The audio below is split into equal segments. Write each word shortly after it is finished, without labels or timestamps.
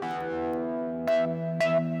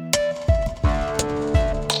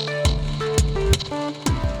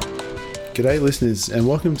G'day listeners, and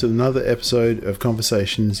welcome to another episode of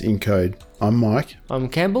Conversations in Code. I'm Mike. I'm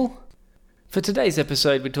Campbell. For today's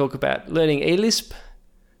episode, we talk about learning eLisp,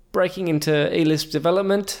 breaking into eLisp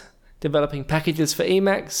development, developing packages for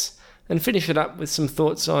Emacs, and finish it up with some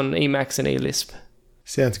thoughts on Emacs and eLisp.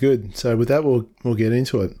 Sounds good. So with that, we'll get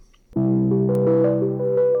into it.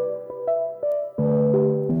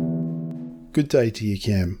 Good day to you,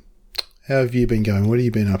 Cam. How have you been going? What have you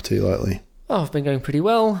been up to lately? Oh, I've been going pretty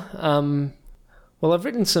well. Well, I've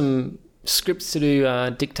written some scripts to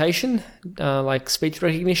do dictation, like speech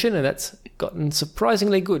recognition, and that's gotten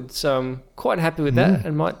surprisingly good. So I'm quite happy with that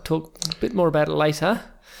and might talk a bit more about it later.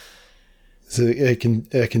 Is it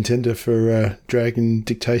a contender for Dragon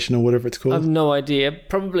Dictation or whatever it's called? I've no idea.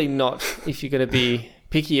 Probably not if you're going to be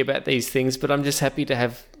picky about these things, but I'm just happy to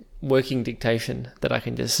have working dictation that I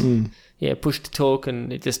can just push to talk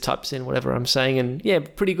and it just types in whatever I'm saying,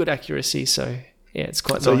 and pretty good accuracy. So it's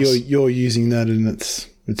quite nice. So you're using that and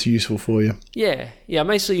it's useful for you. Yeah. I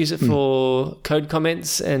mostly use it for code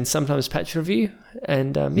comments and sometimes patch review,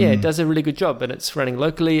 and it does a really good job, and it's running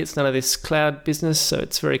locally. It's none of this cloud business, so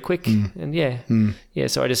it's very quick. And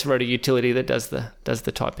so I just wrote a utility that does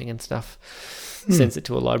the typing and stuff, sends it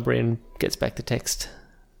to a library and gets back the text.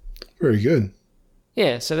 Very good.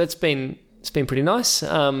 Yeah, so it's been pretty nice.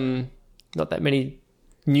 Not that many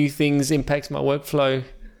new things impacts my workflow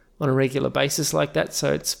on a regular basis like that,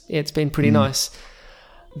 so it's been pretty nice.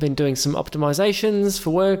 I've been doing some optimizations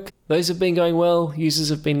for work. Those have been going well. Users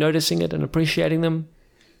have been noticing it and appreciating them.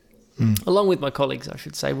 Along with my colleagues, I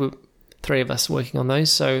should say. We're three of us working on those,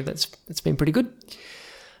 so that's been pretty good.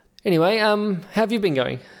 Anyway, how have you been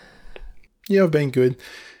going? Yeah, I've been good.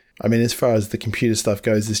 I mean, as far as the computer stuff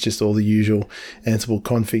goes, it's just all the usual Ansible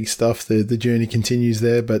config stuff. The journey continues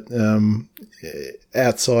there, but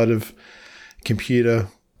outside of computer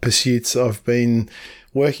pursuits, I've been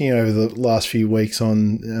working over the last few weeks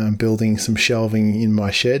on building some shelving in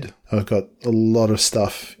my shed. I've got a lot of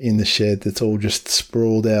stuff in the shed that's all just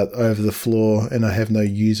sprawled out over the floor, and I have no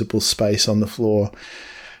usable space on the floor.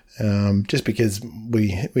 Just because we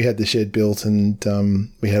had the shed built and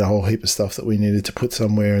we had a whole heap of stuff that we needed to put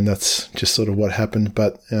somewhere, and that's just sort of what happened.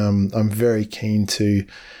 But I'm very keen to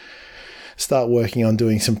start working on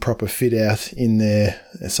doing some proper fit out in there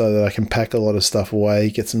so that I can pack a lot of stuff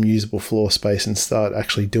away, get some usable floor space, and start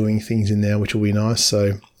actually doing things in there, which will be nice.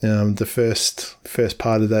 So the first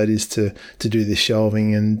part of that is to do this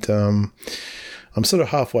shelving, and I'm sort of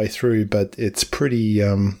halfway through, but it's pretty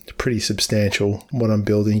substantial what I'm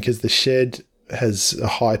building, because the shed has a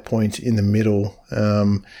high point in the middle,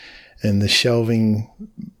 and the shelving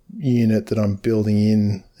unit that I'm building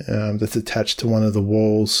in that's attached to one of the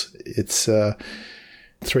walls, it's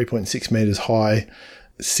 3.6 meters high,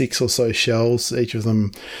 6 or so shelves. Each of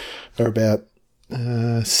them are about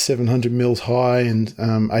 700 mils high and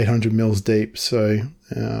 800 mils deep, so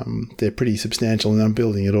they're pretty substantial, and I'm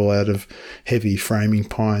building it all out of heavy framing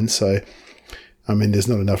pine. So I mean, there's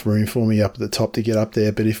not enough room for me up at the top to get up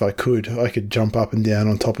there, but if I could jump up and down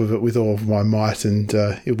on top of it with all of my might, and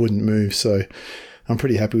it wouldn't move. So I'm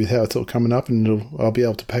pretty happy with how it's all coming up, and I'll be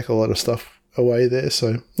able to pack a lot of stuff away there.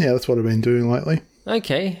 So yeah, that's what I've been doing lately.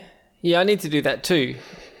 Okay. Yeah, I need to do that too.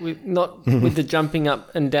 Not with the jumping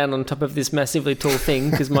up and down on top of this massively tall thing,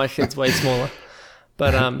 because my shed's way smaller.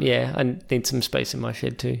 But I need some space in my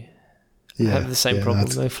shed too. I have the same problem,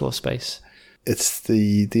 no floor space. It's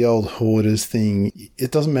the old hoarders thing.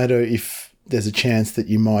 It doesn't matter if there's a chance that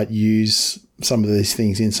you might use some of these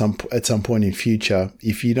things at some point in future.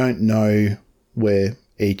 If you don't know where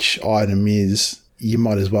each item is, you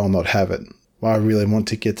might as well not have it. I really want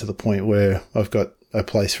to get to the point where I've got a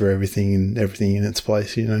place for everything and everything in its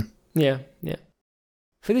place, you know? Yeah.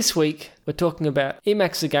 For this week, we're talking about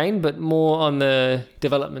Emacs again, but more on the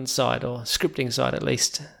development side, or scripting side at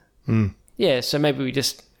least. Yeah, so maybe we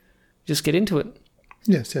just get into it.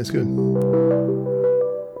 Yeah, sounds good.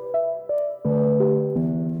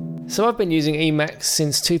 So I've been using Emacs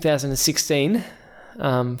since 2016,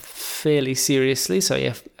 fairly seriously. So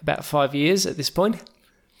yeah, about 5 years at this point.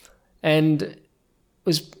 And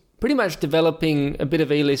was pretty much developing a bit of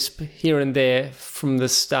eLisp here and there from the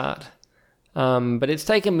start. But it's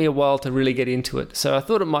taken me a while to really get into it. So I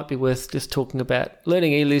thought it might be worth just talking about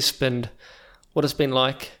learning eLisp and what it's been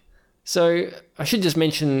like. So I should just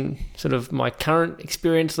mention sort of my current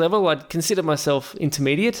experience level. I'd consider myself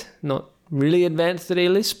intermediate, not really advanced at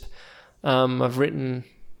eLisp. I've written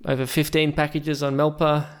over 15 packages on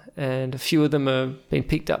Melpa, and a few of them have been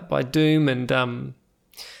picked up by Doom and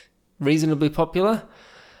reasonably popular.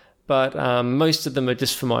 But most of them are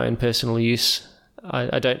just for my own personal use.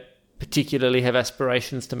 I don't particularly have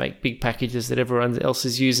aspirations to make big packages that everyone else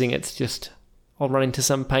is using. It's just I'll run into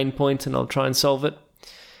some pain point and I'll try and solve it.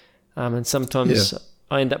 And sometimes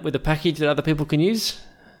I end up with a package that other people can use.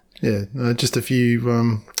 Yeah, just a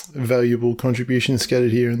few valuable contributions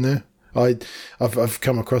scattered here and there. I've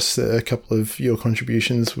come across a couple of your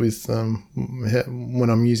contributions with when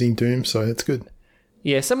I'm using Doom, so it's good.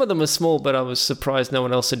 Yeah, some of them are small, but I was surprised no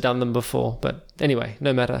one else had done them before. But anyway,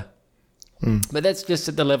 no matter. But that's just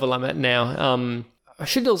at the level I'm at now. I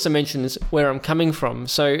should also mention where I'm coming from.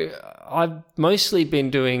 So I've mostly been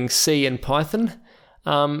doing C and Python,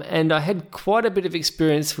 and I had quite a bit of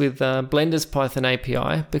experience with Blender's Python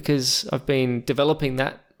API because I've been developing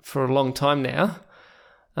that for a long time now.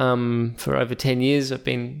 For over 10 years, I've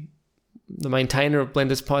been the maintainer of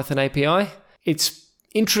Blender's Python API. It's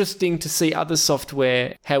interesting to see other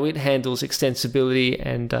software, how it handles extensibility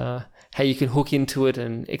and how you can hook into it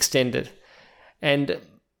and extend it. And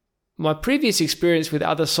my previous experience with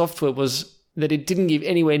other software was that it didn't give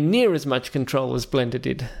anywhere near as much control as Blender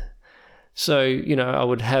did. So, I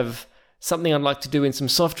would have something I'd like to do in some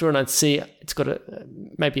software and I'd see it's got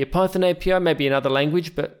maybe a Python API, maybe another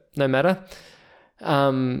language, but no matter.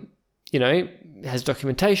 It has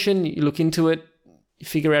documentation, you look into it, you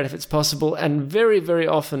figure out if it's possible, and very, very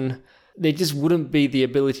often there just wouldn't be the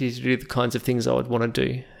ability to do the kinds of things I would want to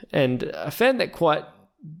do. And I found that quite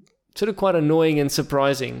annoying and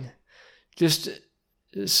surprising.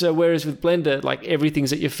 So whereas with Blender, like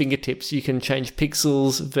everything's at your fingertips, you can change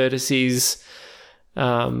pixels, vertices,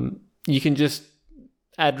 you can just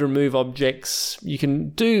add, remove objects, you can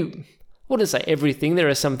do, I wouldn't say everything, there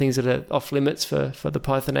are some things that are off limits for the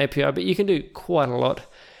Python API, but you can do quite a lot.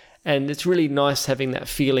 And it's really nice having that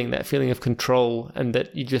feeling of control, and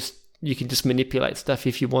that you can just manipulate stuff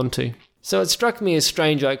if you want to. So it struck me as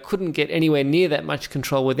strange I couldn't get anywhere near that much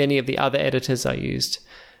control with any of the other editors I used.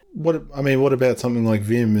 What about something like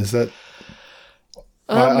Vim? Is that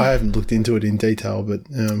I haven't looked into it in detail, but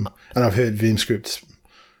and I've heard Vim scripts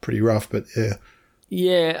pretty rough, but yeah.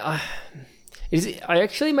 Yeah, I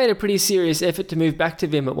actually made a pretty serious effort to move back to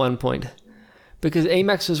Vim at one point, because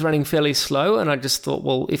Emacs was running fairly slow, and I just thought,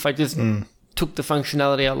 well, if I just took the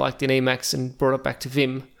functionality I liked in Emacs and brought it back to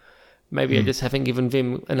Vim, maybe I just haven't given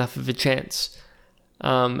Vim enough of a chance.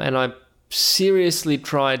 And I seriously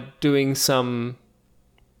tried doing some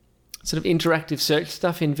sort of interactive search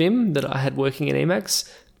stuff in Vim that I had working in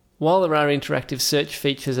Emacs. While there are interactive search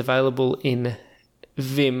features available in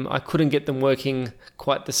Vim, I couldn't get them working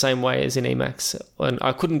quite the same way as in Emacs, and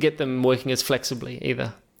I couldn't get them working as flexibly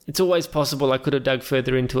either. It's always possible I could have dug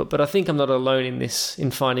further into it, but I think I'm not alone in this, in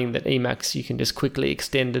finding that Emacs you can just quickly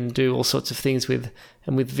extend and do all sorts of things with,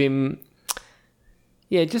 and with Vim,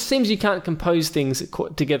 yeah, it just seems you can't compose things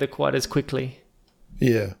together quite as quickly.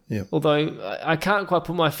 Yeah. Although I can't quite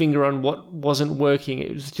put my finger on what wasn't working.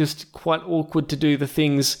 It was just quite awkward to do the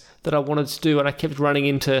things that I wanted to do, and I kept running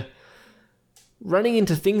into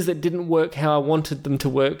things that didn't work how I wanted them to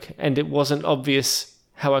work, and it wasn't obvious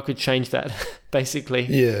how I could change that, basically.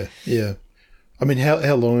 Yeah. I mean,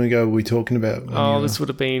 how long ago were we talking about? This would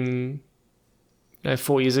have been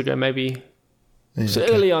 4 years ago, maybe. Yeah, so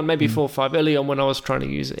okay. Early on, maybe 4 or 5, early on when I was trying to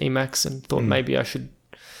use Emacs and thought maybe I should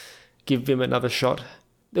give Vim another shot.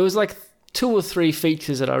 There was like 2 or 3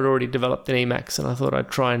 features that I'd already developed in Emacs, and I thought I'd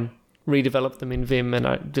try and redevelop them in Vim, and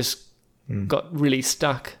I just got really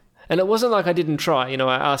stuck. And it wasn't like I didn't try.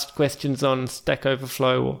 I asked questions on Stack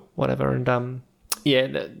Overflow or whatever, and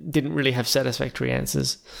that didn't really have satisfactory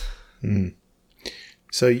answers.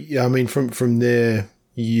 So, yeah, I mean, from there,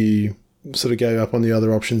 you sort of gave up on the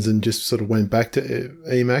other options and just sort of went back to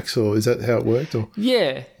Emacs, or is that how it worked? Or?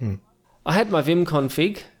 Yeah. I had my Vim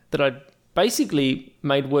config that I'd basically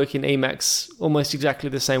made work in Emacs almost exactly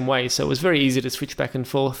the same way, so it was very easy to switch back and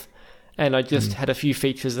forth. And I just had a few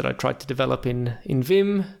features that I tried to develop in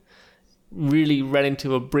Vim, really ran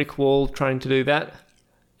into a brick wall trying to do that,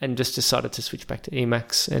 and just decided to switch back to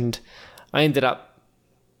Emacs. And I ended up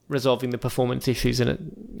resolving the performance issues,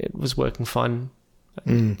 and it was working fine.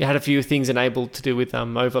 You had a few things enabled to do with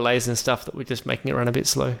overlays and stuff that were just making it run a bit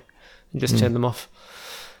slow, and just turned them off.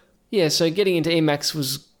 Yeah, so getting into Emacs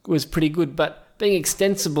was pretty good, but being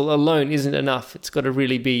extensible alone isn't enough. It's got to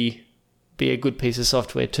really be a good piece of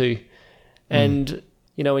software too. And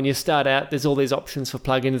when you start out, there's all these options for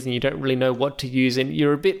plugins, and you don't really know what to use, and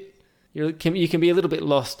you can be a little bit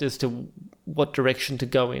lost as to what direction to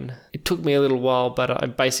go in. It took me a little while, but I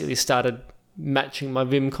basically started matching my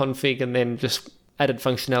Vim config and then just added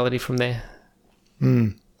functionality from there.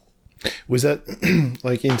 Was that,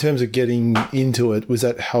 like, in terms of getting into it, was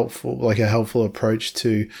that helpful, like a helpful approach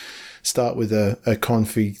to start with a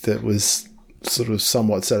config that was sort of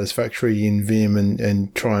somewhat satisfactory in Vim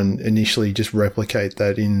and try and initially just replicate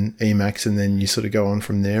that in Emacs, and then you sort of go on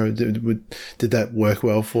from there? Did that work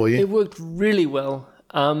well for you? It worked really well.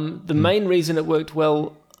 The main reason it worked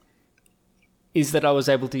well is that I was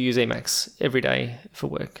able to use Emacs every day for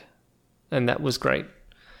work, and that was great.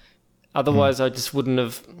 Otherwise, I just wouldn't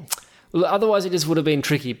have... Well, otherwise, it just would have been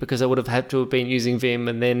tricky because I would have had to have been using Vim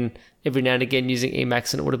and then every now and again using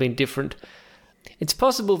Emacs, and it would have been different. It's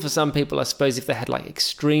possible for some people, I suppose, if they had like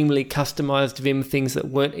extremely customized Vim things that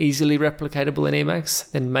weren't easily replicatable in Emacs,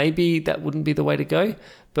 then maybe that wouldn't be the way to go.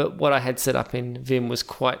 But what I had set up in Vim was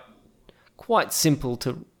quite simple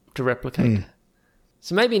to replicate.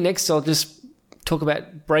 So maybe next I'll just talk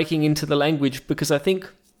about breaking into the language, because I think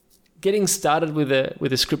getting started with a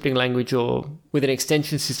scripting language or with an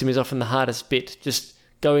extension system is often the hardest bit. Just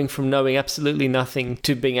going from knowing absolutely nothing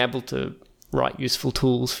to being able to write useful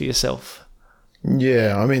tools for yourself.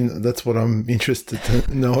 Yeah, I mean, that's what I'm interested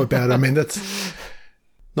to know about. I mean, that's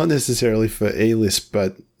not necessarily for eLisp,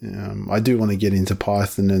 but I do want to get into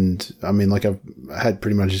Python, and I mean, like, I've had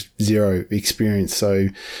pretty much zero experience, so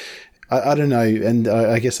I don't know. And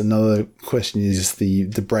I guess another question is the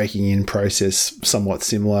breaking in process somewhat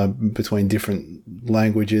similar between different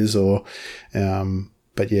languages, or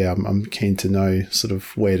but yeah, I'm keen to know sort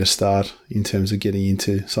of where to start in terms of getting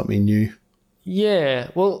into something new. Yeah,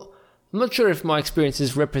 well, I'm not sure if my experience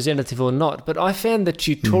is representative or not, but I found the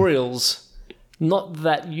tutorials not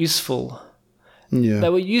that useful. Yeah. They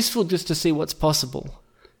were useful just to see what's possible.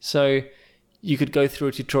 So you could go through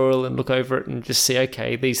a tutorial and look over it and just see,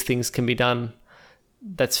 okay, these things can be done.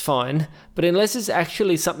 That's fine. But unless it's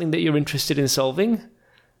actually something that you're interested in solving,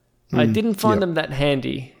 I didn't find them that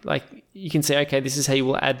handy. Like, you can say, okay, this is how you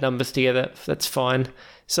will add numbers together. That's fine.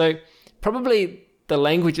 So probably the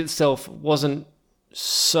language itself wasn't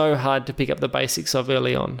so hard to pick up the basics of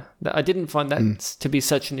early on. I didn't find that to be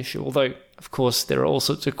such an issue, although, of course, there are all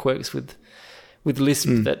sorts of quirks with Lisp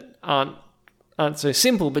that aren't so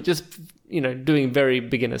simple, but just, doing very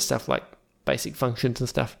beginner stuff like basic functions and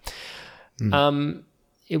stuff.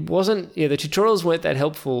 It wasn't, the tutorials weren't that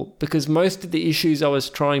helpful because most of the issues I was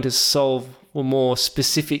trying to solve were more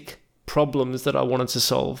specific problems that I wanted to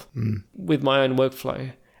solve with my own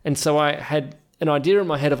workflow. And so I had an idea in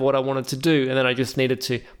my head of what I wanted to do, and then I just needed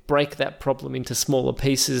to break that problem into smaller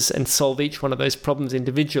pieces and solve each one of those problems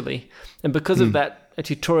individually. And because of that, a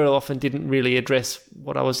tutorial often didn't really address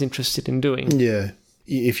what I was interested in doing. Yeah.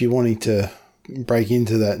 If you're wanting to break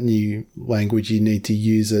into that new language, you need to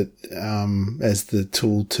use it as the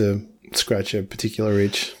tool to scratch a particular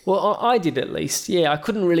itch. Well, I did, at least. Yeah, I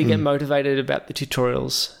couldn't really get motivated about the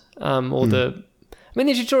tutorials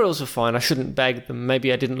the tutorials were fine. I shouldn't bag them.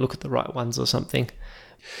 Maybe I didn't look at the right ones or something.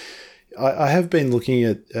 I have been looking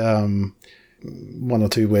at one or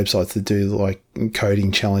two websites that do like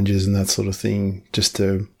coding challenges and that sort of thing, just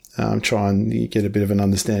to try and get a bit of an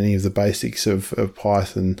understanding of the basics of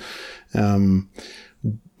Python.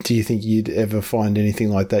 Do you think you'd ever find anything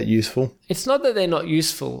like that useful? It's not that they're not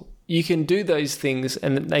useful. You can do those things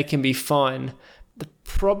and they can be fine. The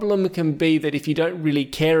problem can be that if you don't really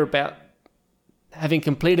care about having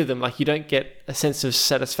completed them, like you don't get a sense of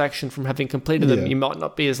satisfaction from having completed them, you might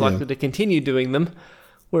not be as likely to continue doing them.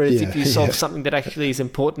 Whereas if you solve something that actually is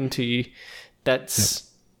important to you,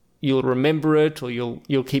 you'll remember it, or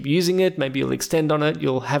you'll keep using it. Maybe you'll extend on it.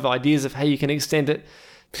 You'll have ideas of how you can extend it.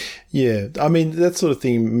 Yeah, I mean, that sort of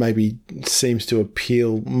thing maybe seems to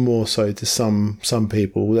appeal more so to some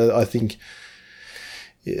people. I think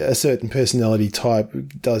a certain personality type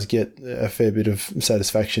does get a fair bit of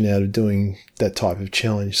satisfaction out of doing that type of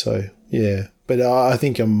challenge. So, yeah. But I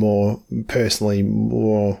think I'm more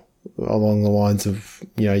along the lines of,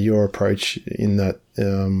 your approach in that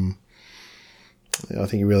I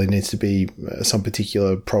think it really needs to be some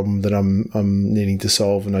particular problem that I'm needing to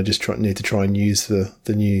solve, and I just need to try and use the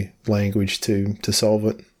new language to solve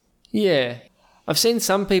it. Yeah. I've seen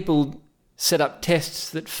some people set up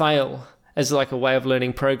tests that fail as like a way of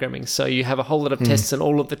learning programming. So you have a whole lot of tests and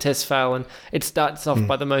all of the tests fail, and it starts off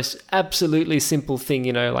by the most absolutely simple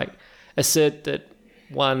thing, like assert that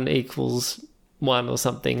 1 equals 1 or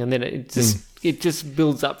something, and then it just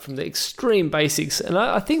builds up from the extreme basics. And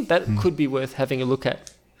I think that could be worth having a look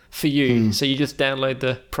at for you. So you just download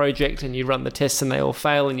the project and you run the tests and they all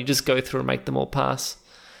fail, and you just go through and make them all pass.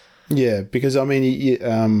 Yeah, because I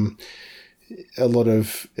mean, a lot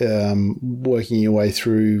of working your way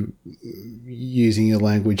through using a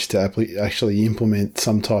language to actually implement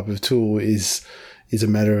some type of tool is a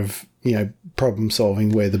matter of problem solving,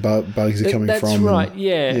 where the bugs are coming from. That's right.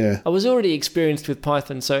 Yeah. I was already experienced with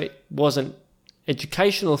Python, so it wasn't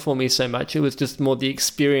educational for me so much. It was just more the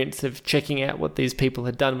experience of checking out what these people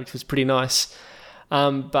had done, which was pretty nice.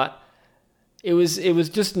 But it was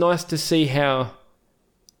just nice to see how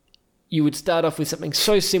you would start off with something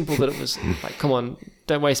so simple that it was like, come on,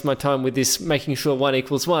 don't waste my time with this, making sure 1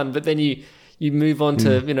 = 1. But then you move on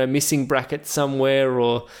to, missing brackets somewhere,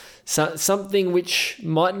 or something which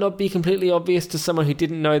might not be completely obvious to someone who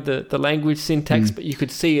didn't know the language syntax, but you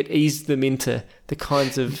could see it eased them into the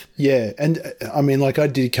kinds of... Yeah, and I mean, like, I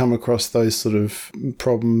did come across those sort of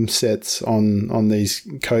problem sets on these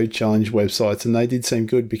code challenge websites, and they did seem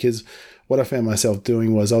good, because what I found myself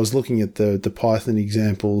doing was I was looking at the Python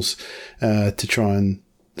examples to try and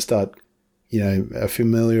start,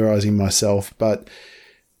 familiarizing myself, but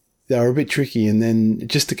they were a bit tricky. And then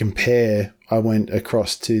just to compare, I went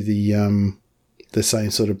across to the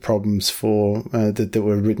same sort of problems for that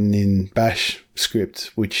were written in Bash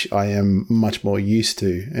script, which I am much more used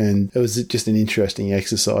to. And it was just an interesting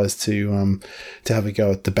exercise to have a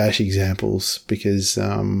go at the Bash examples, because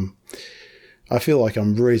I feel like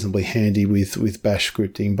I'm reasonably handy with Bash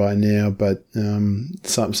scripting by now, but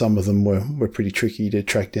some of them were pretty tricky to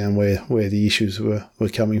track down where the issues were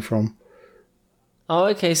coming from. Oh,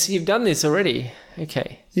 okay. So you've done this already.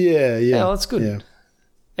 Okay. Yeah. Oh, that's good. Yeah.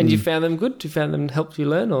 And you found them good? You found them helped you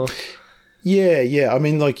learn, or? Yeah. I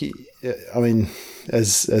mean, as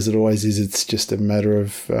it always is, it's just a matter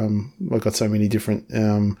of I've got so many different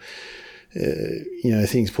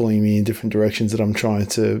things pulling me in different directions that I'm trying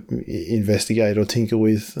to investigate or tinker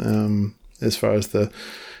with, as far as the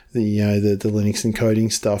Linux encoding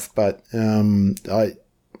stuff. But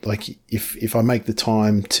if I make the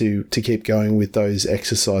time to keep going with those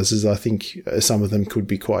exercises, I think some of them could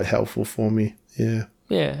be quite helpful for me. Yeah.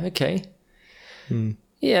 Yeah. Okay.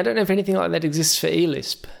 Yeah, I don't know if anything like that exists for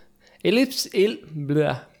eLisp. Damn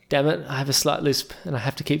it! I have a slight lisp, and I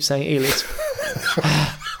have to keep saying eLisp.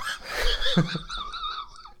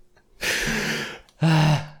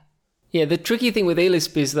 Yeah, the tricky thing with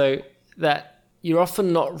eLisp is, though, that you're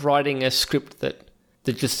often not writing a script that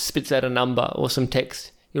just spits out a number or some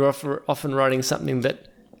text. You're often writing something that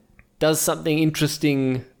does something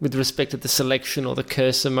interesting with respect to the selection or the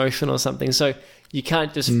cursor motion or something. So you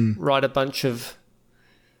can't just write a bunch of...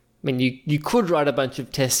 I mean, you could write a bunch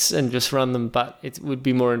of tests and just run them, but it would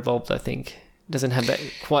be more involved, I think. It doesn't have that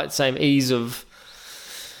quite same ease of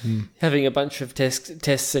having a bunch of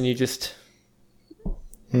tests and you just...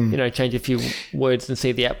 change a few words and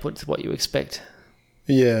see the outputs, what you expect.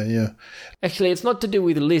 Yeah. Actually, it's not to do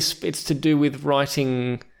with Lisp. It's to do with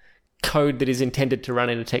writing code that is intended to run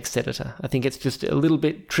in a text editor. I think it's just a little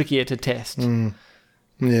bit trickier to test.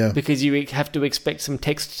 Yeah. Because you have to expect some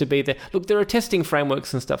text to be there. Look, there are testing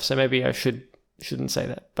frameworks and stuff, so maybe I shouldn't say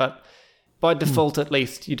that. But by default, at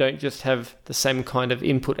least, you don't just have the same kind of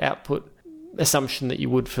input-output assumption that you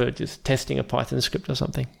would for just testing a Python script or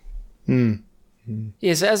something.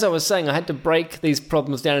 Yeah, so as I was saying, I had to break these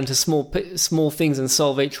problems down into small things and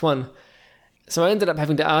solve each one. So I ended up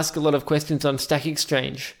having to ask a lot of questions on Stack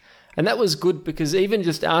Exchange. And that was good, because even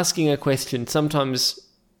just asking a question, sometimes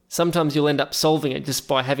you'll end up solving it just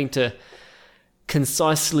by having to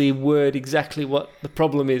concisely word exactly what the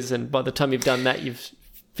problem is. And by the time you've done that, you've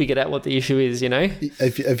figured out what the issue is,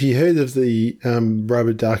 Have you heard of the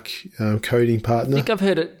Rubber Duck coding partner? I think I've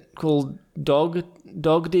heard it called dog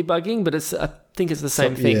debugging, but I think it's the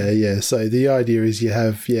same thing. Yeah. So the idea is you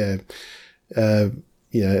have a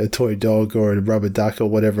toy dog or a rubber duck or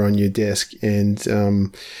whatever on your desk, and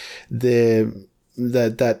that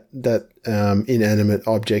inanimate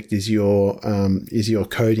object is your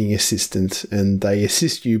coding assistant, and they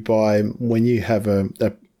assist you by when you have an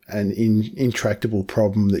intractable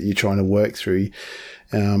problem that you're trying to work through.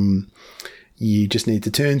 You just need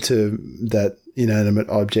to turn to that inanimate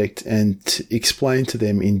object and explain to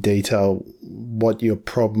them in detail what your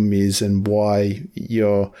problem is and why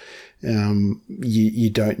you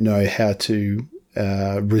don't know how to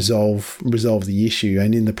resolve the issue.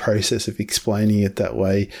 And in the process of explaining it that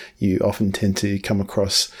way, you often tend to come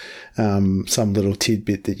across some little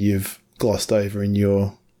tidbit that you've glossed over in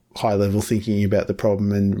your high level thinking about the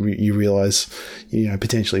problem, and you realize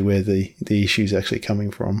potentially where the issue is actually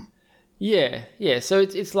coming from. Yeah. So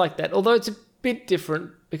it's like that, although it's a bit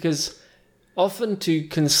different, because often to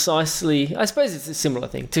concisely, I suppose it's a similar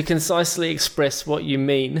thing, to concisely express what you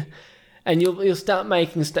mean, and you'll start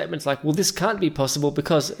making statements like, well, this can't be possible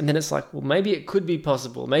because, and then it's like, well, maybe it could be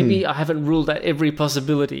possible. Maybe I haven't ruled out every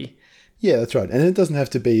possibility. Yeah, that's right. And it doesn't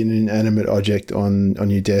have to be an inanimate object on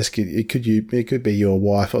your desk. It could be your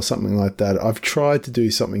wife or something like that. I've tried to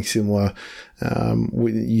do something similar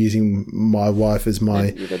using my wife as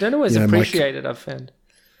my... They don't always appreciate it, I've found.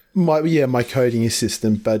 my coding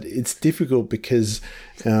assistant, but it's difficult because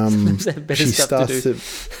she starts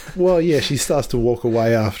she starts to walk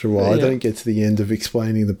away after a while. I don't get to the end of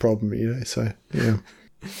explaining the problem, so yeah.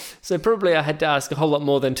 So probably I had to ask a whole lot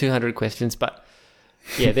more than 200 questions, but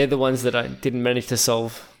yeah, they're the ones that I didn't manage to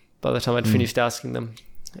solve by the time I'd finished asking them.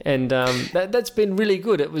 And that's been really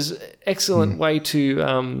good. It was an excellent way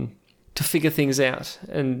to figure things out.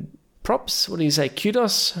 And props, what do you say,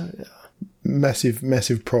 kudos?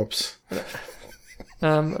 Massive props.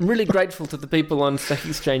 I'm really grateful to the people on Stack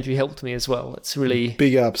Exchange who helped me as well. It's really...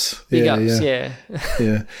 Big ups. Yeah.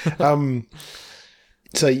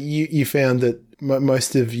 So you found that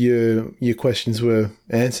most of your questions were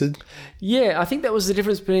answered? Yeah, I think that was the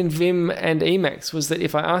difference between Vim and Emacs, was that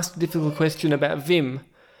if I asked a difficult question about Vim,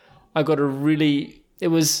 I got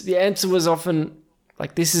the answer was often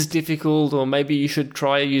like, this is difficult, or maybe you should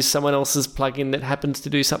try use someone else's plugin that happens to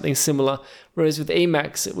do something similar. Whereas with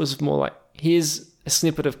Emacs, it was more like, here's a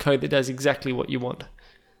snippet of code that does exactly what you want.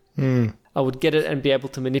 I would get it and be able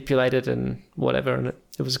to manipulate it and whatever, and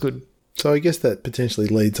it was good. So I guess that potentially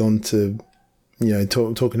leads on to,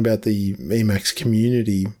 talking about the Emacs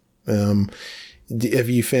community. Have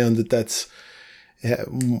you found that that's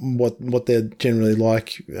what they're generally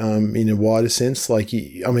like in a wider sense? Like,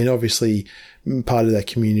 obviously, part of that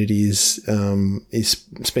community is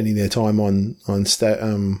spending their time on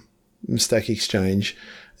Stack Exchange.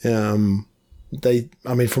 From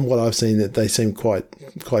what I've seen, that they seem quite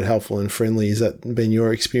helpful and friendly. Has that been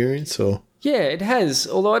your experience, or? Yeah, it has.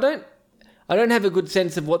 Although I don't have a good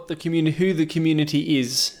sense of who the community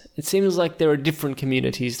is. It seems like there are different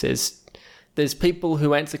communities. There's people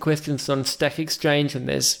who answer questions on Stack Exchange, and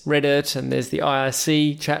there's Reddit, and there's the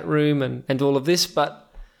IRC chat room and all of this,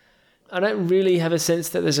 but I don't really have a sense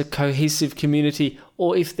that there's a cohesive community,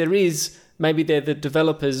 or if there is, maybe they're the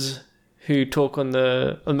developers who talk on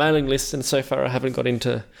the mailing list, and so far I haven't got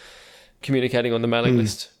into communicating on the mailing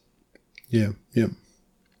list. Yeah.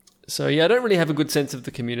 So yeah, I don't really have a good sense of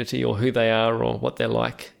the community or who they are or what they're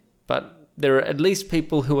like, but there are at least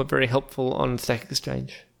people who are very helpful on Stack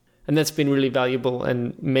Exchange. And that's been really valuable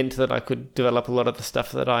and meant that I could develop a lot of the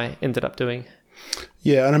stuff that I ended up doing.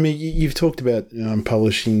 Yeah, and you've talked about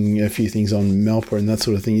publishing a few things on Melpa and that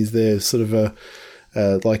sort of thing. Is there sort of a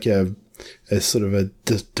sort of a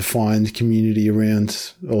defined community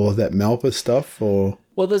around all of that Melpa stuff, or?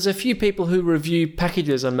 Well, there's a few people who review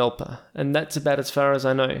packages on Melpa, and that's about as far as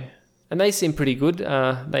I know. And they seem pretty good.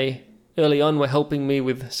 They early on were helping me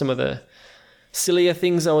with some of the sillier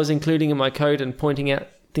things I was including in my code and pointing out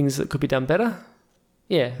things that could be done better.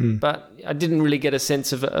 Yeah, but I didn't really get a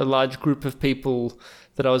sense of a large group of people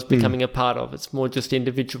that I was becoming a part of. It's more just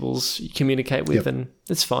individuals you communicate with, and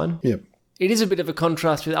it's fine. Yep. It is a bit of a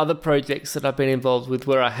contrast with other projects that I've been involved with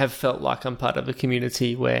where I have felt like I'm part of a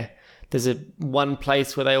community where there's one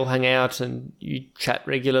place where they all hang out and you chat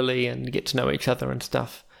regularly and get to know each other and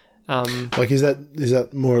stuff. Is that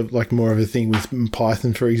more of a thing with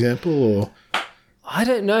Python, for example, or? I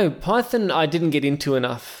don't know. Python I didn't get into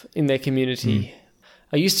enough in their community.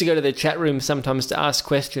 I used to go to their chat room sometimes to ask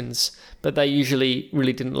questions, but they usually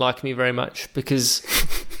really didn't like me very much because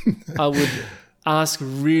I would ask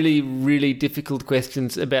really, really difficult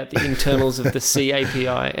questions about the internals of the C API.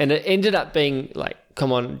 And it ended up being like,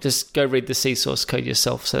 come on, just go read the C source code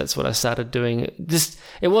yourself. So that's what I started doing.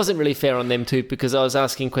 It wasn't really fair on them too, because I was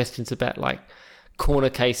asking questions about like corner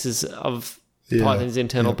cases of Python's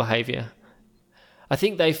internal behavior. I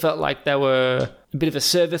think they felt like they were a bit of a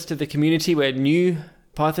service to the community where new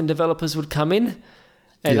Python developers would come in,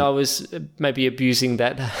 and I was maybe abusing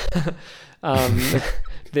that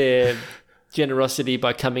their generosity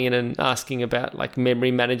by coming in and asking about like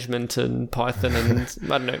memory management and Python and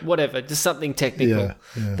I don't know, whatever, just something technical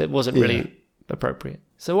that wasn't really appropriate.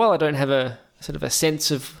 So while I don't have a sort of a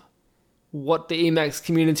sense of what the Emacs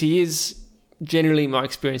community is, generally my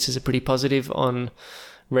experiences are pretty positive on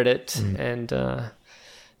Reddit and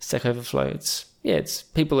Stack Overflow. It's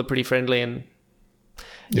people are pretty friendly and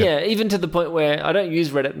even to the point where I don't use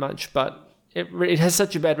Reddit much, but it has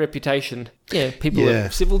such a bad reputation. Yeah, people are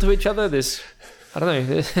civil to each other. I don't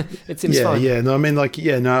know, it seems fine. Yeah,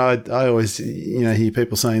 no, I always hear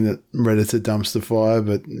people saying that Reddit's a dumpster fire,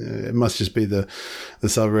 but it must just be the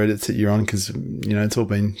subreddits that you're on because it's all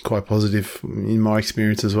been quite positive in my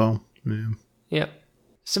experience as well. Yeah.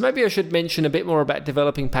 So maybe I should mention a bit more about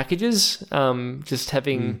developing packages, just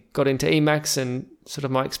having got into Emacs and sort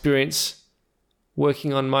of my experience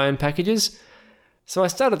working on my own packages. So I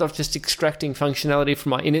started off just extracting functionality from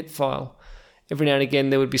my init file. Every now and again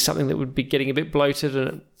there would be something that would be getting a bit bloated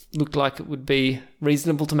and it looked like it would be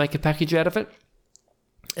reasonable to make a package out of it.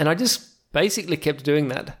 And I just basically kept doing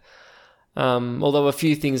that. Although a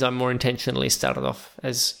few things I more intentionally started off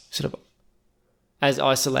as sort of as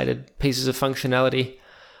isolated pieces of functionality.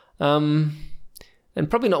 And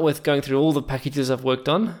probably not worth going through all the packages I've worked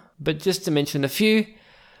on, but just to mention a few.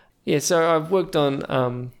 Yeah, so I've worked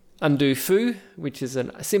on undo foo, which is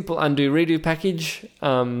a simple undo redo package,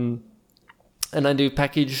 an undo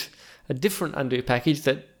package, a different undo package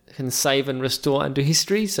that can save and restore undo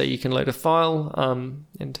history, so you can load a file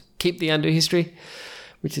and keep the undo history,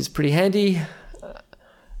 which is pretty handy.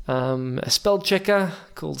 A spell checker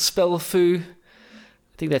called spellfoo.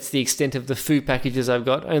 I think that's the extent of the foo packages I've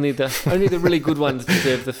got. Only the really good ones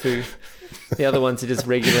deserve the foo. The other ones are just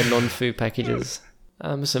regular non-foo packages.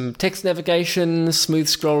 Some text navigation, smooth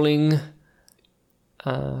scrolling,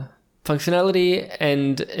 functionality,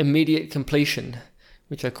 and immediate completion,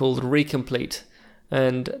 which I called Recomplete.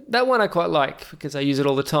 And that one I quite like because I use it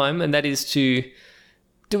all the time, and that is to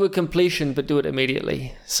do a completion but do it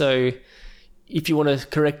immediately. So if you want to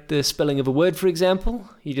correct the spelling of a word, for example,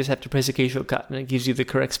 you just have to press a key shortcut and it gives you the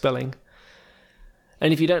correct spelling.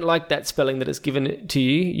 And if you don't like that spelling that it's given to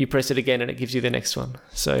you, you press it again and it gives you the next one.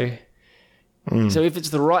 So if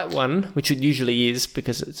it's the right one, which it usually is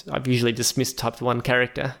because I've usually just mistyped one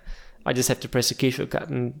character, I just have to press a key shortcut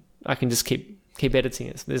and I can just keep editing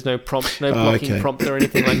it. So there's no prompt, no blocking prompt or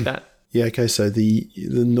anything like that. Yeah, okay, so the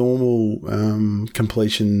normal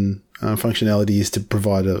completion functionality is to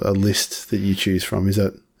provide a list that you choose from. Is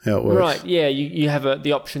that how it works? Right, yeah, you have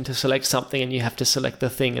the option to select something and you have to select the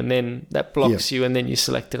thing, and then that blocks you, and then you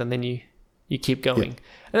select it, and then you keep going.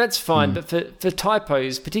 And that's fine, but for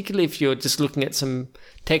typos, particularly if you're just looking at some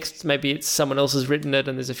text, maybe it's someone else has written it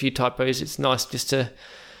and there's a few typos, it's nice just to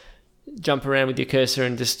jump around with your cursor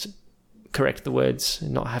and just correct the words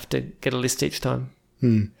and not have to get a list each time.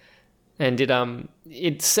 And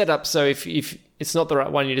it's set up so if it's not the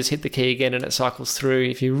right one, you just hit the key again and it cycles through.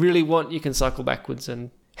 If you really want, you can cycle backwards, and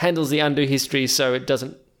handles the undo history so it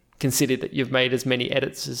doesn't consider that you've made as many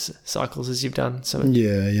edits as cycles as you've done. So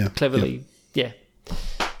it cleverly,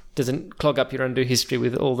 doesn't clog up your undo history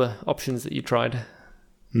with all the options that you tried.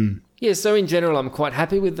 Yeah, so in general, I'm quite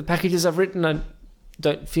happy with the packages I've written. I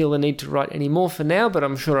don't feel the need to write any more for now, but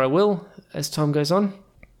I'm sure I will as time goes on.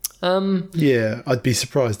 I'd be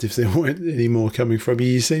surprised if there weren't any more coming from you.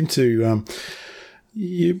 You seem to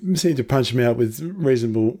punch them out with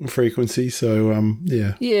reasonable frequency. So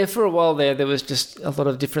yeah, for a while there was just a lot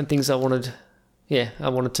of different things I wanted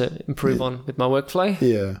to improve on with my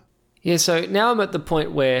workflow. So now I'm at the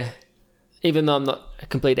point where, even though I'm not a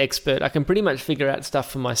complete expert, I can pretty much figure out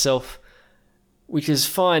stuff for myself, which is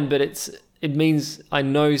fine, but it means I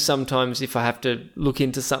know sometimes if I have to look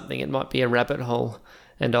into something, it might be a rabbit hole,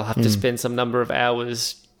 and I'll have to spend some number of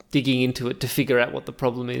hours digging into it to figure out what the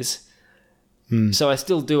problem is. So I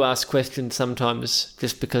still do ask questions sometimes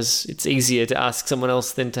just because it's easier to ask someone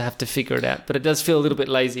else than to have to figure it out. But it does feel a little bit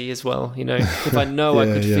lazy as well, you know, if I know I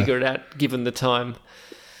could figure it out given the time.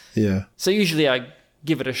 Yeah. So usually I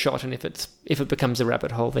give it a shot, and if it becomes a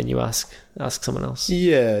rabbit hole, then you ask someone else.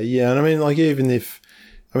 Yeah. And I mean, like,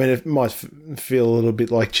 it might feel a little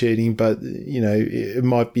bit like cheating, but, you know, it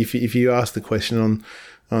might be if you ask the question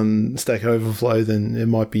on Stack Overflow, then it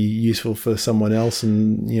might be useful for someone else,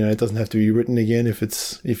 and, you know, it doesn't have to be written again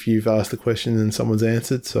if you've asked the question and someone's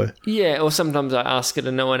answered. So or sometimes I ask it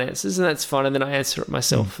and no one answers, and that's fine, and then I answer it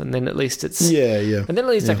myself, and then at least it's and then at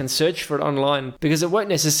least I can search for it online, because it won't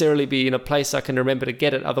necessarily be in a place I can remember to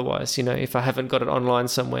get it otherwise, you know, if I haven't got it online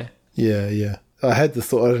somewhere. I had the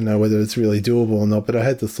thought, I don't know whether it's really doable or not, but I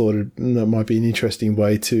had the thought that might be an interesting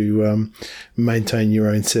way to maintain your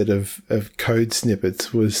own set of code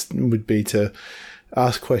snippets would be to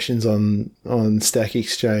ask questions on Stack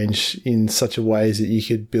Exchange in such a way as that you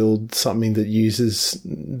could build something that uses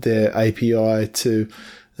their API to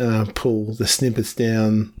pull the snippets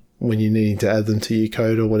down when you're needing to add them to your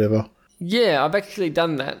code or whatever. Yeah, I've actually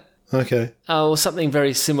done that. Okay. Or something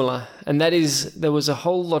very similar, and that is there was a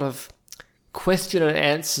whole lot of question and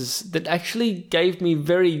answers that actually gave me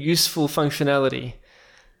very useful functionality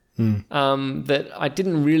that I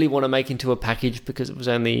didn't really want to make into a package because it was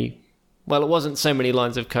it wasn't so many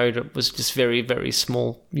lines of code. It was just very, very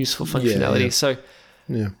small, useful functionality. So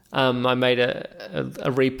I made a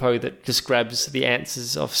repo that just grabs the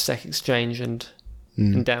answers of Stack Exchange and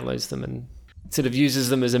downloads them and sort of uses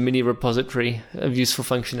them as a mini repository of useful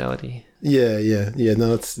functionality.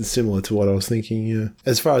 No, it's similar to what I was thinking.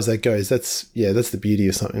 As far as that goes, that's the beauty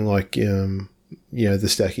of something like the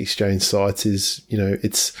Stack Exchange sites is, you know,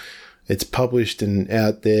 it's it's published and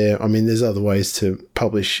out there. I mean, there's other ways to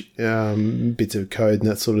publish bits of code and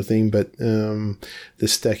that sort of thing, but the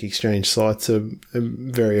Stack Exchange sites are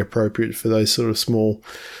very appropriate for those sort of small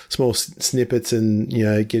snippets and,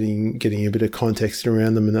 getting a bit of context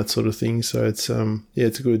around them and that sort of thing. So it's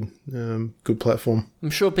it's a good platform. I'm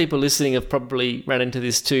sure people listening have probably run into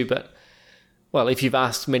this too, but well, if you've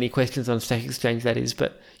asked many questions on Stack Exchange, that is,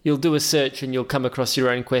 but you'll do a search and you'll come across your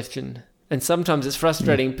own question. And sometimes it's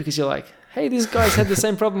frustrating because you're like, hey, this guy's had the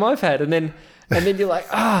same problem I've had. And then you're like,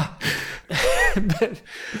 But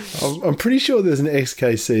I'm pretty sure there's an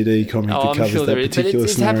XKCD comic that covers sure that particular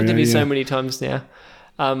it's scenario. happened to me so many times now.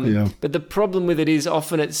 But the problem with it is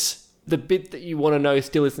often it's the bit that you want to know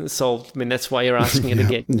still isn't solved. I mean, that's why you're asking it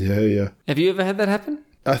again. Yeah. Have you ever had that happen?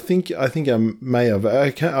 I think I may have.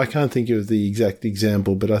 I can't think of the exact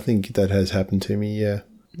example, but I think that has happened to me. Yeah.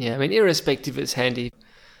 Yeah. I mean, irrespective, it's handy,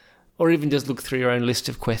 or even just look through your own list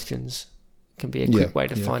of questions. It can be a quick way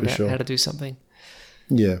to find out how to do something.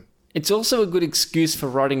 Yeah. It's also a good excuse for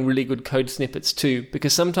writing really good code snippets too,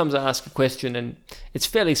 because sometimes I ask a question and it's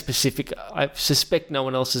fairly specific. I suspect no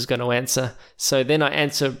one else is going to answer. So then I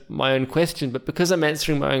answer my own question, but because I'm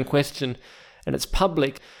answering my own question and it's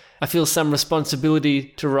public, I feel some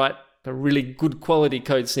responsibility to write a really good quality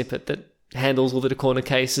code snippet that handles all the corner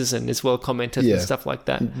cases and is well commented and stuff like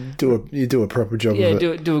that. You do a proper job of it.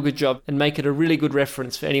 Yeah, do a good job and make it a really good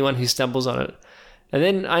reference for anyone who stumbles on it. And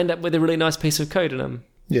then I end up with a really nice piece of code and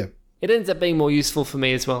it ends up being more useful for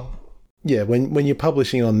me as well. Yeah, when you're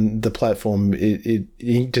publishing on the platform,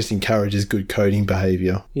 it just encourages good coding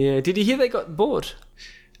behaviour. Yeah, did you hear they got bought?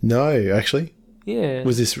 No, actually. Yeah.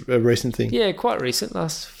 Was this a recent thing? Yeah, quite recent,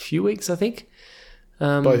 last few weeks, I think.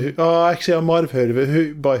 By who? Oh, actually, I might have heard of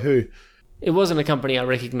it. By who? It wasn't a company I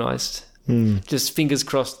recognised. Just fingers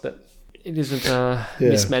crossed that it isn't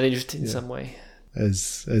mismanaged in some way.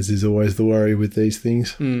 As is always the worry with these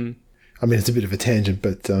things. I mean, it's a bit of a tangent,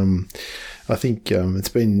 but I think it's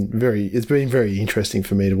been very interesting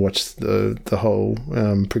for me to watch the whole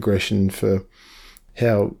progression for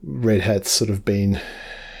how Red Hat's sort of been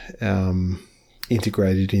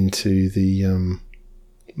integrated into the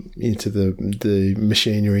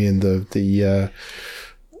machinery and the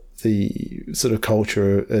sort of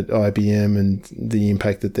culture at IBM and the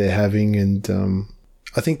impact that they're having. And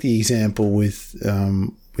I think the example with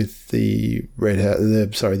the Red Hat, the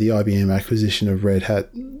IBM acquisition of Red Hat,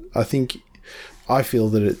 I feel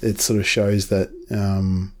that it sort of shows that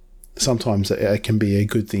sometimes it can be a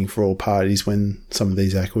good thing for all parties when some of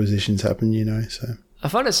these acquisitions happen, so. I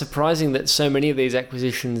find it surprising that so many of these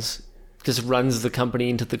acquisitions just runs the company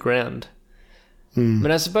into the ground. I mean,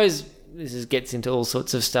 I suppose this gets into all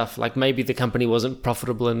sorts of stuff, like maybe the company wasn't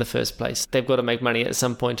profitable in the first place. They've got to make money at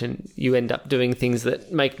some point and you end up doing things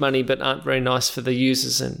that make money but aren't very nice for the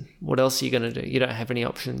users, and what else are you going to do? You don't have any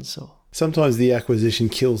options. Or sometimes the acquisition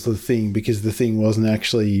kills the thing because the thing wasn't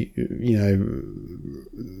actually,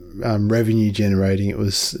 revenue generating. It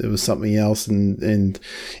was something else, and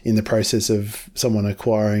in the process of someone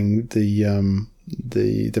acquiring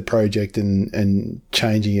the project and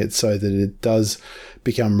changing it so that it does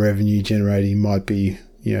become revenue generating might be,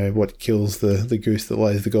 what kills the goose that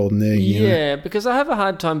lays the golden egg. Yeah, because I have a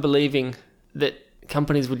hard time believing that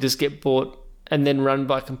companies would just get bought and then run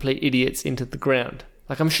by complete idiots into the ground.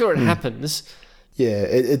 Like, I'm sure it happens. Yeah,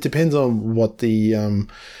 it depends on what the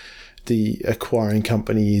acquiring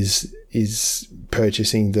company is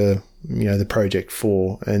purchasing the project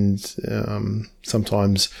for, and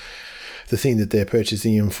sometimes the thing that they're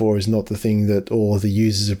purchasing them for is not the thing that all of the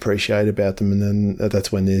users appreciate about them, and then that's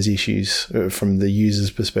when there's issues from the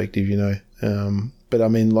user's perspective, But I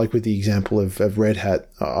mean, like with the example of Red Hat,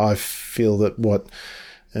 I feel that what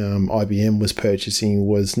IBM was purchasing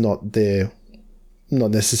was not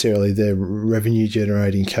necessarily their revenue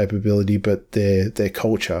generating capability, but their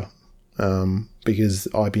culture, because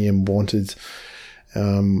IBM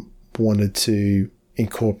wanted to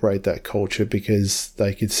incorporate that culture because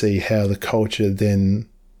they could see how the culture then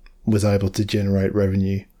was able to generate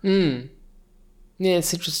revenue. Yeah,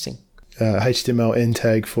 it's interesting. HTML end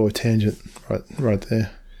tag for tangent, right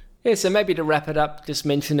there. Yeah, so maybe to wrap it up, just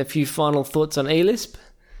mention a few final thoughts on eLisp.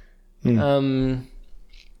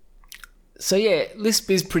 So yeah, Lisp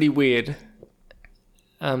is pretty weird.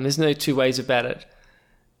 There's no two ways about it.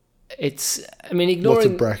 Ignoring lots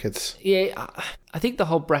of brackets. Yeah, I think the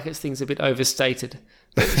whole brackets thing's a bit overstated.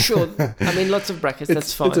 But sure, lots of brackets,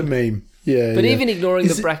 that's fine. It's a meme. Yeah. But even ignoring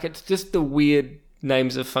the brackets, just the weird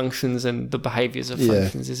names of functions and the behaviors of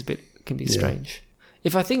functions can be strange.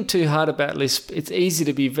 If I think too hard about Lisp, it's easy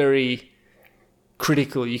to be very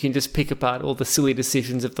critical. You can just pick apart all the silly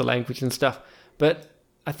decisions of the language and stuff. But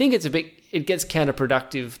I think it gets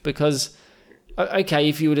counterproductive because, okay,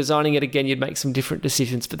 if you were designing it again, you'd make some different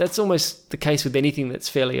decisions, but that's almost the case with anything that's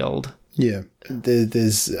fairly old. Yeah,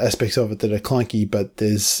 there's aspects of it that are clunky, but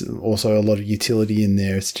there's also a lot of utility in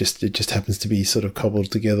there. It just happens to be sort of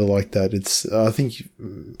cobbled together like that. I think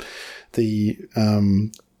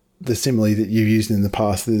the simile that you've used in the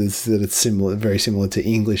past is that it's very similar to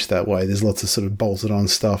English that way. There's lots of sort of bolted on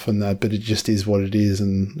stuff and that, but it just is what it is,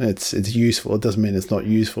 and it's useful. It doesn't mean it's not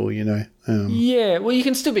useful, you know. Yeah, well, you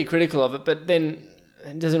can still be critical of it, but then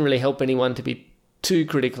it doesn't really help anyone to be too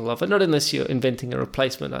critical of it, not unless you're inventing a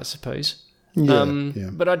replacement, I suppose.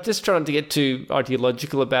 Yeah. But I just try not to get too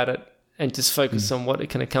ideological about it and just focus on what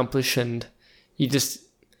it can accomplish, and you just,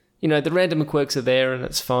 the random quirks are there and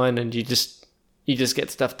it's fine, and you just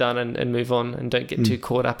get stuff done and move on, and don't get too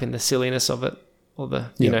caught up in the silliness of it or the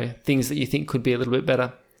things that you think could be a little bit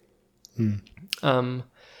better. And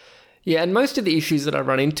most of the issues that I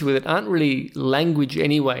run into with it aren't really language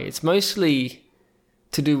anyway. It's mostly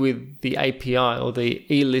to do with the API or the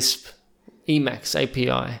eLisp Emacs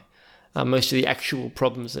API. Most of the actual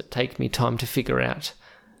problems that take me time to figure out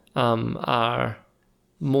are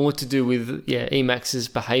more to do with Emacs's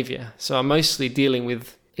behavior. So I'm mostly dealing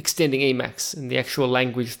with extending Emacs, and the actual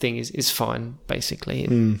language thing is fine, basically.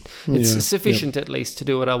 It's sufficient at least to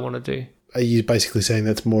do what I want to do. Are you basically saying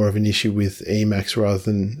that's more of an issue with Emacs rather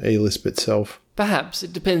than eLisp itself? Perhaps.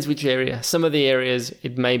 It depends which area. Some of the areas,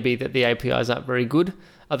 it may be that the APIs aren't very good.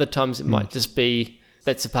 Other times it might just be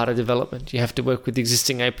that's a part of development. You have to work with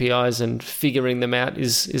existing APIs, and figuring them out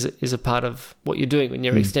is a part of what you're doing when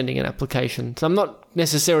you're extending an application. So I'm not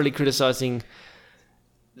necessarily criticising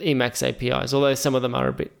Emacs APIs, although some of them are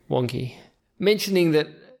a bit wonky. Mentioning that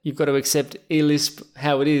you've got to accept eLisp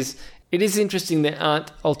how it is interesting there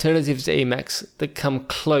aren't alternatives to Emacs that come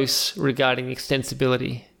close regarding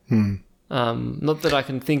extensibility. Not that I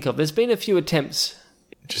can think of. There's been a few attempts.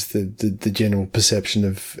 Just the general perception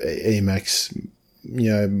of Emacs,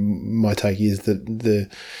 my take is that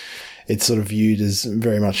it's sort of viewed as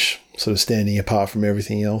very much sort of standing apart from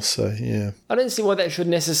everything else. So, yeah. I don't see why that should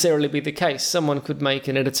necessarily be the case. Someone could make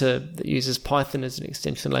an editor that uses Python as an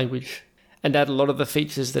extension language and add a lot of the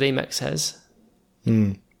features that Emacs has.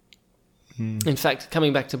 In fact,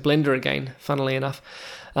 coming back to Blender again, funnily enough,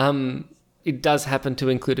 it does happen to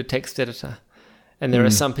include a text editor. And there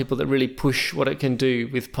are some people that really push what it can do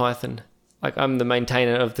with Python. Like, I'm the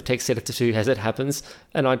maintainer of the text editor too, as it happens,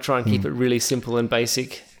 and I try and keep it really simple and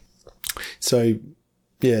basic. So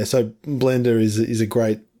Blender is a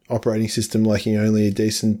great operating system lacking only a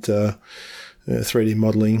decent 3D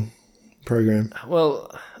modeling program.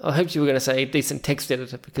 Well, I hoped you were going to say a decent text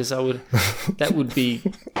editor, because that would be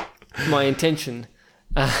my intention.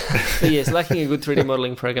 But yes, lacking a good 3D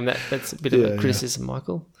modeling program, that's a bit of a criticism,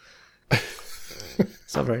 Michael.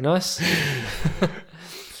 It's not very nice.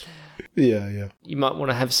 Yeah. You might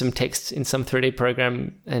want to have some text in some 3D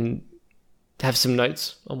program and have some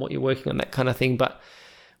notes on what you're working on, that kind of thing. But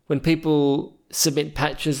when people submit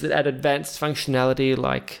patches that add advanced functionality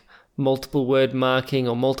like multiple word marking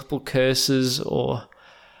or multiple cursors, or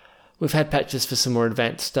we've had patches for some more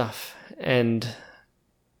advanced stuff, and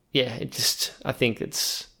I think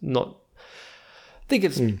it's not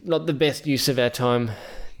not the best use of our time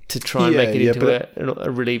to try and make it into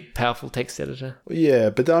a really powerful text editor. Yeah,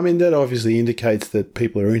 but I mean, that obviously indicates that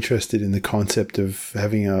people are interested in the concept of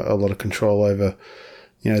having a lot of control over,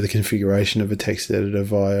 the configuration of a text editor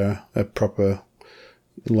via a proper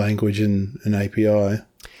language and an API.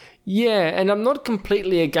 Yeah, and I'm not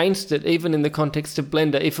completely against it, even in the context of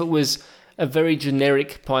Blender, if it was a very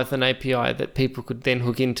generic Python API that people could then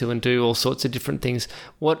hook into and do all sorts of different things.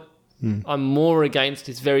 What I'm more against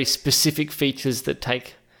is very specific features that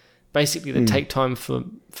take time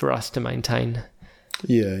for us to maintain.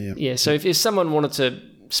 Yeah. So if someone wanted to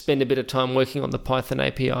spend a bit of time working on the Python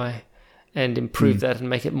API and improve that and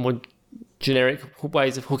make it more generic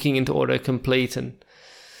ways of hooking into autocomplete and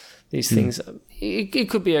these things, it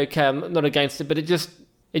could be okay. I'm not against it, but it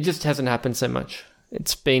just hasn't happened so much.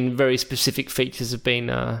 It's been very specific features have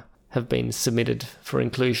been submitted for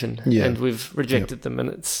inclusion, and we've rejected them, and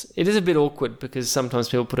it is a bit awkward because sometimes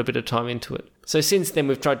people put a bit of time into it. So since then,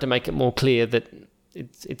 we've tried to make it more clear that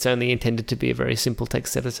it's only intended to be a very simple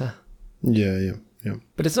text editor. Yeah.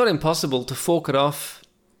 But it's not impossible to fork it off,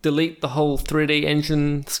 delete the whole 3D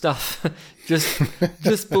engine stuff,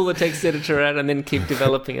 just pull the text editor out and then keep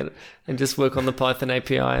developing it and just work on the Python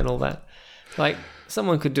API and all that. Like,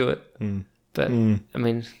 someone could do it, but I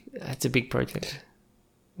mean, it's a big project.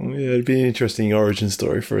 Yeah, it'd be an interesting origin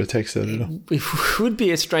story for a text editor. It would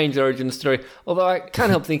be a strange origin story, although I can't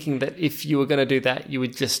help thinking that if you were going to do that, you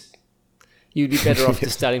would just you'd be better off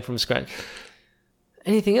just starting from scratch.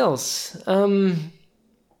 Anything else? Thought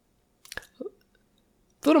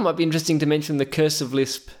it might be interesting to mention the curse of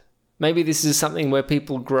Lisp. Maybe this is something where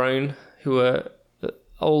people groan who are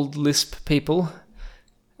old Lisp people.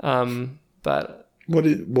 But what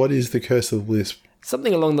is the curse of Lisp?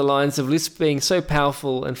 Something along the lines of Lisp being so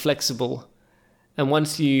powerful and flexible, and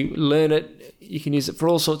once you learn it, you can use it for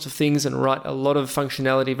all sorts of things and write a lot of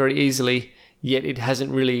functionality very easily, yet it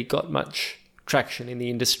hasn't really got much traction in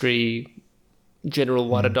the industry, general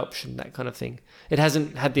wide adoption, that kind of thing. It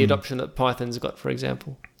hasn't had the adoption that Python's got, for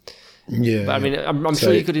example. Yeah. But I mean, I'm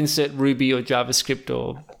sure you could insert Ruby or JavaScript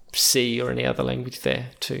or C or any other language there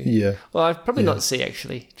too. Yeah. Well, I've probably not C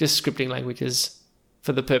actually, just scripting languages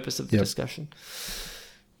for the purpose of the discussion.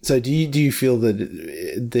 So do you feel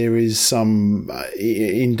that there is some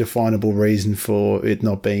indefinable reason for it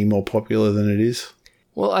not being more popular than it is?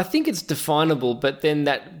 Well, I think it's definable, but then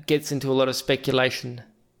that gets into a lot of speculation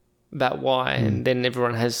about why, and then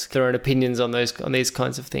everyone has their own opinions on these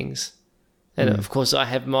kinds of things. And of course I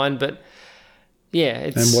have mine, but yeah.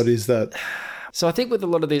 And what is that? So I think with a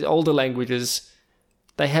lot of these older languages,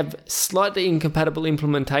 they have slightly incompatible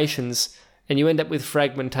implementations, and you end up with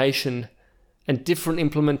fragmentation and different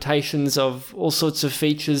implementations of all sorts of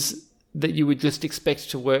features that you would just expect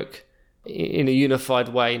to work in a unified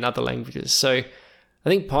way in other languages. So I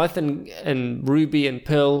think Python and Ruby and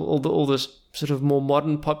Perl, all the sort of more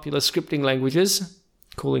modern popular scripting languages,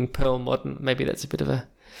 calling Perl modern, maybe that's a bit of a...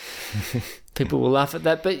 people will laugh at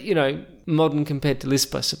that, but, modern compared to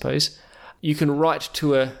Lisp, I suppose. You can write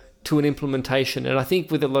to an implementation, and I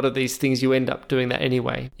think with a lot of these things you end up doing that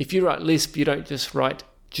anyway. If you write Lisp, you don't just write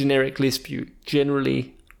generic Lisp, you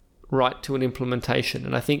generally write to an implementation,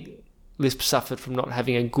 and I think Lisp suffered from not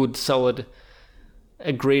having a good, solid,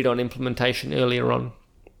 agreed-on implementation earlier on.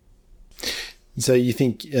 So you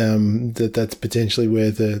think that's potentially where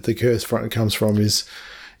the curse comes from, is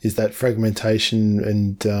that fragmentation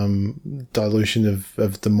and dilution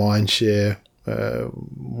of the mind share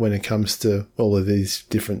when it comes to all of these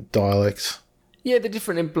different dialects? Yeah, the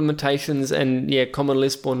different implementations and, Common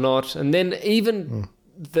Lisp or not. And then even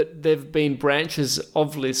that there have been branches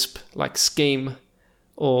of Lisp, like Scheme,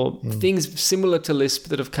 or things similar to Lisp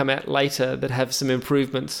that have come out later that have some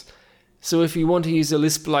improvements. So if you want to use a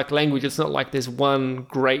Lisp-like language, it's not like there's one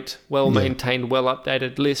great, well-maintained,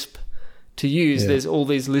 well-updated Lisp to use. There's all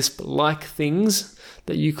these Lisp-like things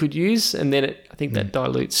that you could use, and then I think that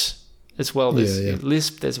dilutes as well. There's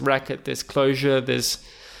Lisp, there's Racket, there's Clojure,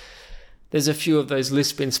 there's a few of those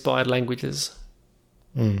Lisp-inspired languages.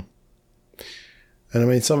 And I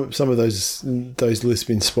mean, some of those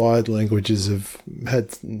Lisp-inspired languages have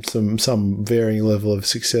had some varying level of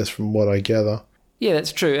success from what I gather. Yeah,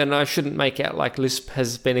 that's true, and I shouldn't make out like Lisp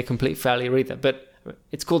has been a complete failure either, but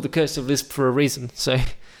it's called the curse of Lisp for a reason, so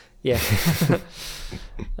yeah.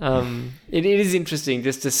 It is interesting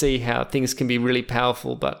just to see how things can be really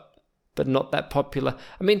powerful but not that popular.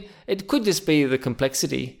 I mean, it could just be the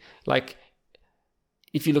complexity. Like,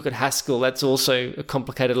 if you look at Haskell, that's also a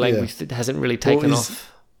complicated language that hasn't really taken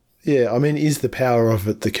off. Yeah, I mean, is the power of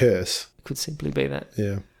it the curse? It could simply be that.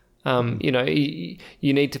 Yeah.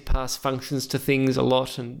 You need to pass functions to things a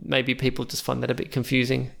lot, and maybe people just find that a bit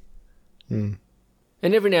confusing. And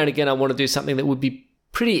every now and again I want to do something that would be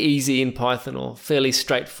pretty easy in Python, or fairly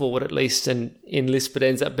straightforward at least, and in Lisp it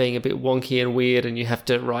ends up being a bit wonky and weird, and you have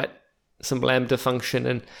to write some Lambda function,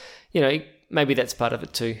 and maybe that's part of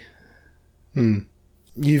it too.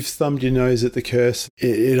 You've thumbed your nose at the curse.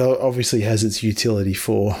 It obviously has its utility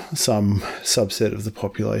for some subset of the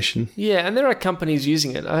population. Yeah, and there are companies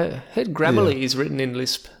using it. I heard Grammarly is written in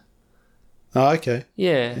Lisp. Oh, okay.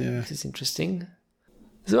 Yeah, which is interesting.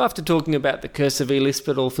 So after talking about the curse of eLisp,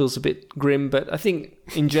 it all feels a bit grim, but I think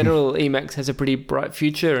in general Emacs has a pretty bright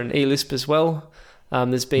future, and eLisp as well.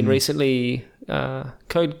 There's been recently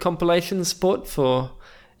code compilation support for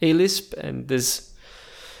eLisp, and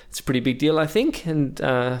it's a pretty big deal, I think, and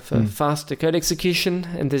for faster code execution.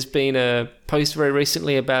 And there's been a post very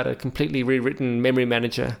recently about a completely rewritten memory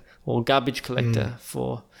manager or garbage collector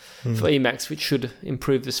for Emacs, which should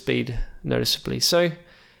improve the speed noticeably. So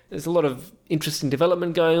there's a lot of interesting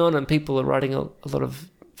development going on, and people are writing a lot of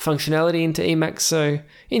functionality into Emacs. So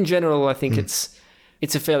in general, I think it's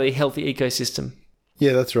a fairly healthy ecosystem.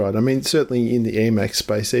 Yeah, that's right. I mean, certainly in the Emacs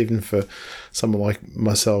space, even for someone like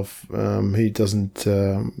myself who doesn't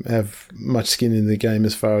have much skin in the game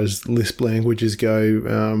as far as Lisp languages go,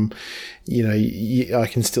 I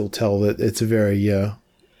can still tell that it's a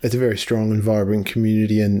very strong and vibrant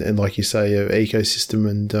community, and like you say, an ecosystem.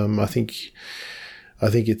 And I think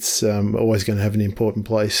it's always going to have an important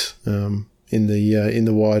place in in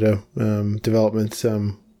the wider development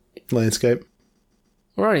landscape.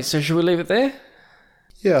 Alrighty, so should we leave it there?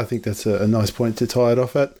 Yeah, I think that's a nice point to tie it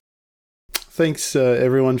off at. Thanks,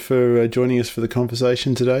 everyone, for joining us for the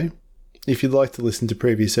conversation today. If you'd like to listen to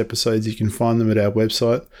previous episodes, you can find them at our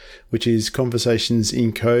website, which is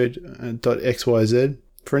conversationsincode.xyz.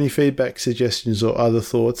 For any feedback, suggestions, or other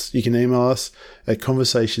thoughts, you can email us at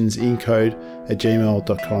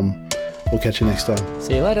conversationsincode@gmail.com. We'll catch you next time.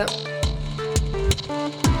 See you later.